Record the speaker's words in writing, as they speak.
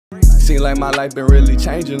Seem like my life been really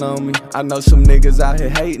changing on me. I know some niggas out here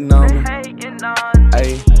hating on me.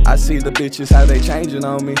 Ayy, I see the bitches how they changing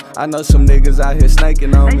on me. I know some niggas out here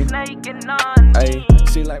snaking on me. Ayy,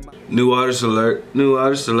 see like my new artist alert, new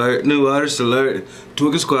artist alert, new artist alert.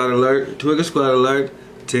 TWIGGA squad alert, TWIGGA squad alert.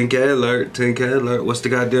 10K alert, 10K alert. What's the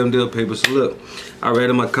goddamn deal, people? So look, I read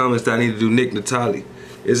in my comments that I need to do Nittoli.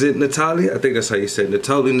 Is it Nittoli? I think that's how you say it.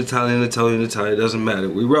 Nittoli. It doesn't matter.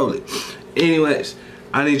 We roll it. Anyways,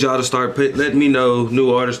 I need y'all to start letting me know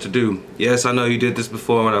new artists to do. Yes, I know you did this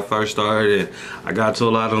before when I first started, and I got to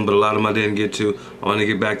a lot of them, but a lot of them I didn't get to. I want to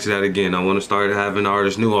get back to that again. I want to start having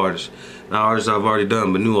artists, new artists. Not artists I've already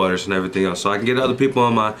done, but new artists and everything else. So I can get other people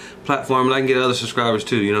on my platform, and I can get other subscribers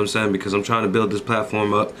too, you know what I'm saying? Because I'm trying to build this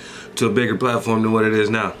platform up to a bigger platform than what it is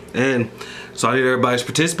now. And so I need everybody's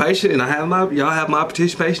participation, and y'all have my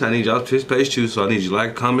participation. I need y'all's participation too, so I need you to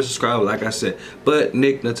like, comment, subscribe, like I said. But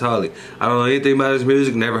Nittoli, I don't know anything about his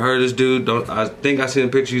music, never heard of this dude. I think I seen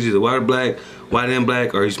pictures, he's either white or black, white and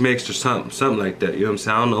black, or he's mixed or something like that. You know what I'm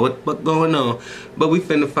saying? I don't know what's going on, but we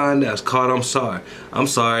finna find out. It's called I'm Sorry. I'm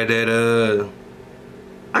sorry that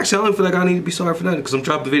actually I don't feel like I need to be sorry for nothing, because I'm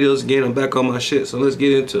dropping videos again. I'm back on my shit, so let's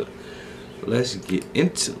get into it. Let's get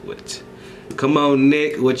into it. Come on,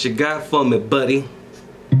 Nick, what you got for me, buddy?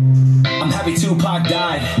 I'm happy Tupac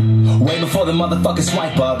died way before the motherfucking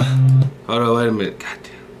swipe up. Hold on, wait a minute.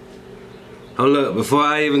 Goddamn. Hold up, before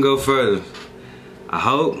I even go further, I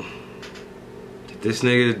hope that this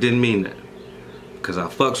nigga didn't mean that, because I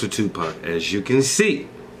fucks with Tupac, as you can see.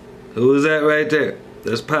 Who is that right there?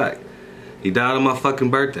 That's Pac. He died on my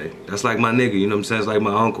fucking birthday. That's like my nigga, you know what I'm saying? It's like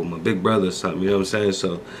my uncle, my big brother or something, you know what I'm saying?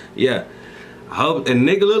 So, yeah. I hope, and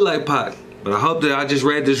nigga look like Pac, but I hope that I just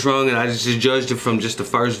read this wrong and I just judged it from just the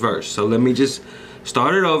first verse. So let me just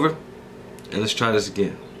start it over and let's try this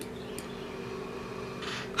again.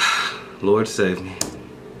 Lord save me.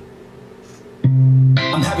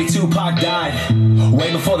 I'm happy Tupac died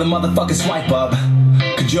way before the motherfucking swipe up.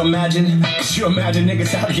 Could you imagine? Could you imagine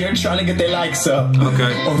niggas out here trying to get their likes up?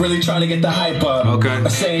 Okay. Or really trying to get the hype up? Okay. Or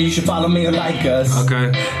saying you should follow me or like us?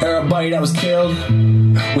 Okay. Everybody that was killed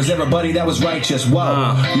was everybody that was righteous.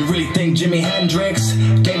 Whoa. You really think Jimi Hendrix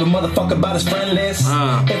gave a motherfucker about his friend list?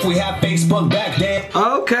 If we had Facebook back then.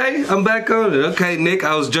 Okay, I'm back on it. Okay, Nick,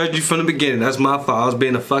 I was judging you from the beginning. That's my fault. I was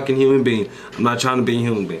being a fucking human being. I'm not trying to be a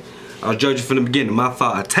human being. I was judging from the beginning. My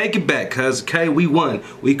fault. I take it back, cuz, okay, we won.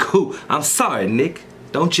 We cool. I'm sorry, Nick.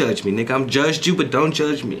 Don't judge me, nigga. I'm judged you, but don't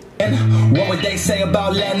judge me. What would they say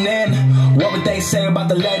about Lennon? What would they say about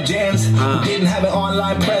the legends who didn't have an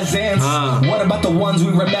online presence? What about the ones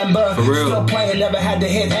we remember? For real. Still playing, never had to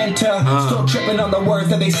hit enter. Still tripping on the words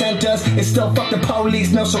that they sent us. It's still fuck the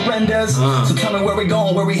police, no surrenders. So tell me where we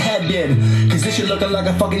going, where we headed. Cause this shit looking like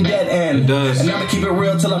a fucking dead end. It does. And I'ma keep it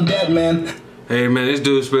real till I'm dead, man. Hey, man, this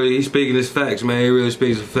dude's really, he's speaking his facts, man. He really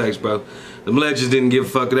speaks his facts, bro. Them legends didn't give a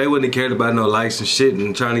fuck. They wouldn't have cared about no likes and shit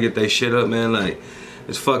and trying to get their shit up, man. Like,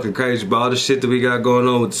 it's fucking crazy, bro. All the shit that we got going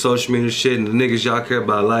on with the social media shit, and the niggas y'all care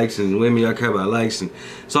about likes, and women y'all care about likes, and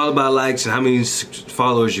it's all about likes and how many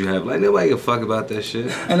followers you have. Like, nobody give a fuck about that shit.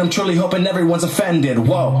 And I'm truly hoping everyone's offended.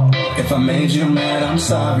 Whoa. If I made you mad, I'm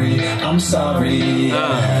sorry. I'm sorry.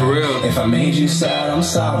 Yeah. For real. If I made you sad, I'm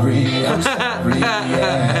sorry. I'm sorry.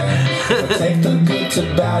 Yeah. But take the good to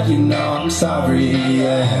bad, you know I'm sorry.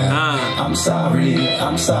 Yeah. I'm sorry.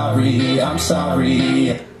 I'm sorry. I'm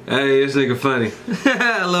sorry. Hey, this nigga funny.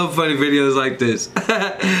 I love funny videos like this.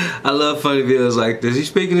 I love funny videos like this. He's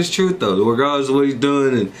speaking his truth though, regardless of what he's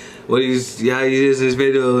doing and what how he is in his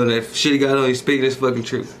video and that shit he got on. He's speaking his fucking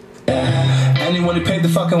truth. Anyone who paved the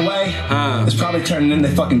fucking way is probably turning in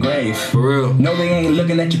their fucking grave. For real. No, they ain't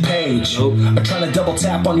looking at your page. Nope. Or trying to double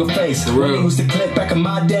tap on your face. For real. When they used to click back in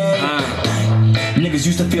my day. Niggas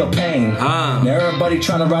used to feel pain. Now everybody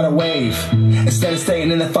trying to ride a wave instead of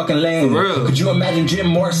staying in the fucking lane. For real. Could you imagine Jim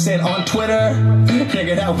Morrison on Twitter?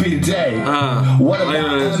 Nigga, that would be the day. What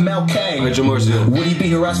about MLK? Jim Morrison. Would he be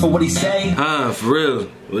harassed for what he say? For real.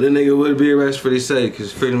 Well, the nigga would be arrested for what he say,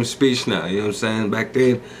 because freedom of speech now, you know what I'm saying? Back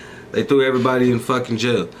then, they threw everybody in fucking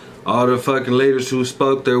jail. All the fucking leaders who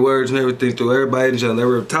spoke their words and everything threw everybody in jail. They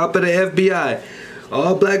were top of the FBI.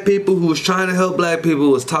 All black people who was trying to help black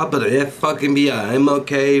people was top of the fucking FBI.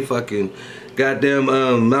 MLK, fucking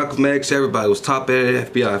goddamn Malcolm X, everybody was top of the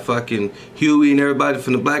FBI. Fucking Huey and everybody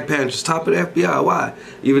from the Black Panthers, top of the FBI. Why?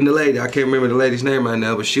 Even the lady, I can't remember the lady's name right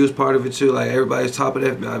now, but she was part of it too. Like, everybody's top of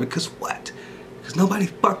the FBI. Because what? Because nobody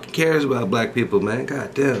fucking cares about black people, man.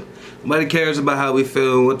 Goddamn. Nobody cares about how we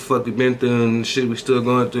feel and what the fuck we've been through and shit we still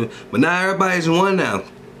going through. But now everybody's in one now.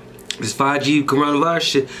 This 5G coronavirus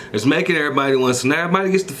shit is making everybody one, so now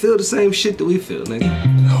everybody gets to feel the same shit that we feel,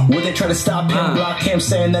 nigga. Would they try to stop him, block him,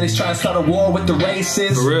 saying that he's trying to start a war with the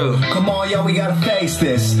races? For real. Come on, yo, we gotta face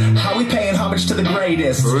this. How we paying homage to the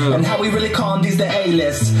greatest? For real. And how we really calling these the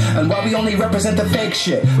A-list? And why we only represent the fake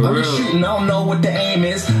shit? I'm just shooting, I don't know what the aim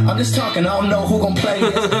is. I'm just talking, I don't know who gon' play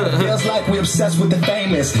this. It feels like we obsessed with the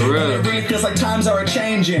famous. For real. And it really feels like times are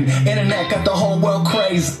a-changing. Internet got the whole world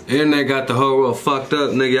crazy. Internet got the whole world fucked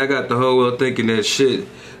up, nigga. I got the whole world thinking that shit,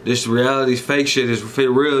 this reality, fake shit is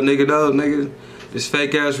real, nigga, though, nigga. This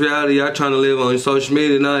fake ass reality y'all trying to live on social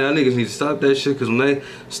media now, y'all niggas need to stop that shit, cause when they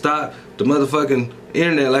stop the motherfucking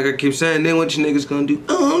internet, like I keep saying, then what you niggas gonna do?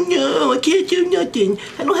 Oh no, I can't do nothing.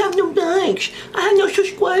 I don't have no likes. I have no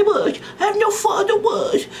subscribers. I have no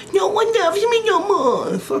followers. No one loves me no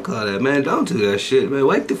more. Fuck all that, man. Don't do that shit, man.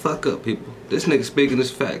 Wake the fuck up, people. This nigga speaking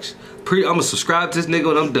his facts. I'ma subscribe to this nigga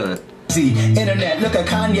when I'm done. Internet, look at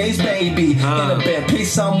Kanye's baby. In a bed,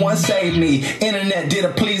 please someone save me. Internet did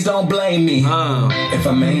it, please don't blame me. If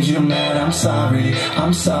I made you mad, I'm sorry,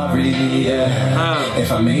 yeah.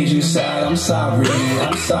 If I made you sad, I'm sorry,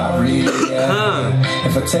 yeah.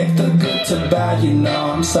 If I take the good to bad, you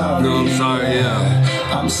know I'm sorry. No, I'm sorry,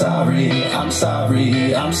 yeah. I'm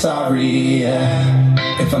sorry, yeah.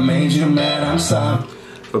 If I made you mad, I'm sorry.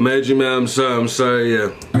 If I made you mad, I'm sorry, yeah.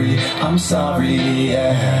 I'm sorry,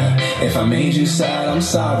 yeah. If I made you sad, I'm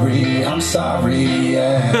sorry, yeah.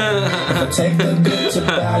 If I take the good to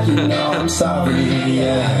bad, you know I'm sorry,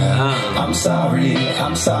 yeah. I'm sorry,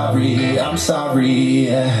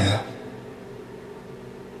 yeah.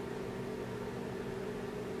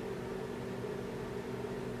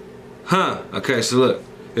 Okay, so look,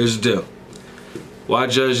 here's the deal. Why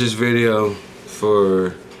judge this video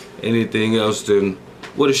for anything else than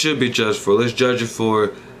what it should be judged for? Let's judge it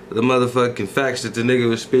for the motherfucking facts that the nigga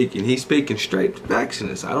was speaking. He's speaking straight facts in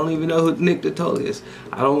this. I don't even know who Nittoli is.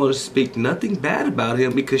 I don't want to speak nothing bad about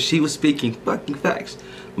him because she was speaking fucking facts.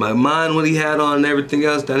 My mind, what he had on and everything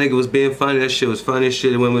else, that nigga was being funny. That shit was funny as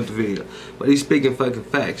shit and went with the video. But he's speaking fucking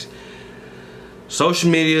facts. Social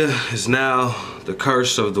media is now the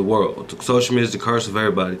curse of the world. Social media is the curse of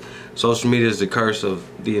everybody. Social media is the curse of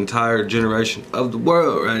the entire generation of the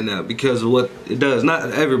world right now because of what it does.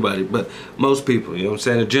 Not everybody, but most people, you know what I'm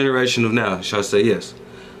saying? The generation of now, shall I say, yes.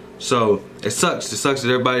 So, it sucks. It sucks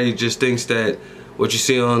that everybody just thinks that what you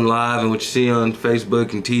see on live and what you see on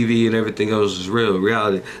Facebook and TV and everything else is real,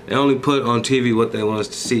 reality. They only put on TV what they want us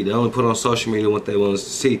to see. They only put on social media what they want us to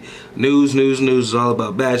see. News is all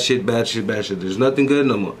about bad shit. There's nothing good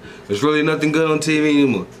no more. There's really nothing good on TV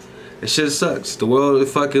anymore. That shit sucks. The world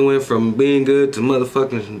fucking went from being good to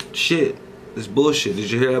motherfucking shit. It's bullshit.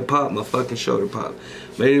 Did you hear that pop? My fucking shoulder pop.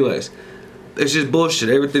 But anyways, it's just bullshit.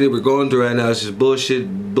 Everything that we're going through right now is just bullshit,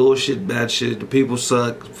 bad shit. The people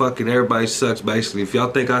suck. Fucking everybody sucks, basically. If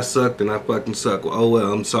y'all think I suck, then I fucking suck. Oh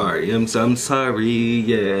well, I'm sorry. I'm sorry,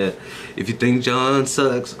 yeah. If you think John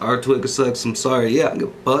sucks, or TWIGGA sucks, I'm sorry. Yeah, I don't give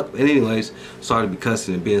a fuck. And anyways, sorry to be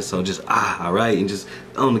cussing and being so just, alright, and just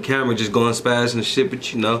on the camera just going spazzing and shit,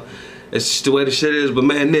 but you know, it's just the way the shit is. But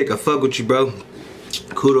man, Nick, I fuck with you, bro.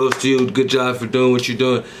 Kudos to you. Good job for doing what you're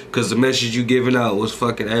doing, because the message you giving out was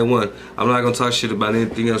fucking A1. I'm not gonna talk shit about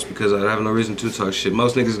anything else because I have no reason to talk shit.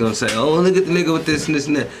 Most niggas gonna say, oh, look at the nigga with this and this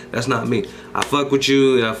and that. That's not me. I fuck with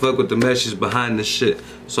you and I fuck with the message behind this shit.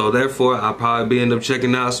 So therefore, I'll probably end up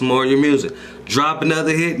checking out some more of your music. Drop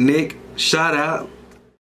another hit, Nick. Shout out.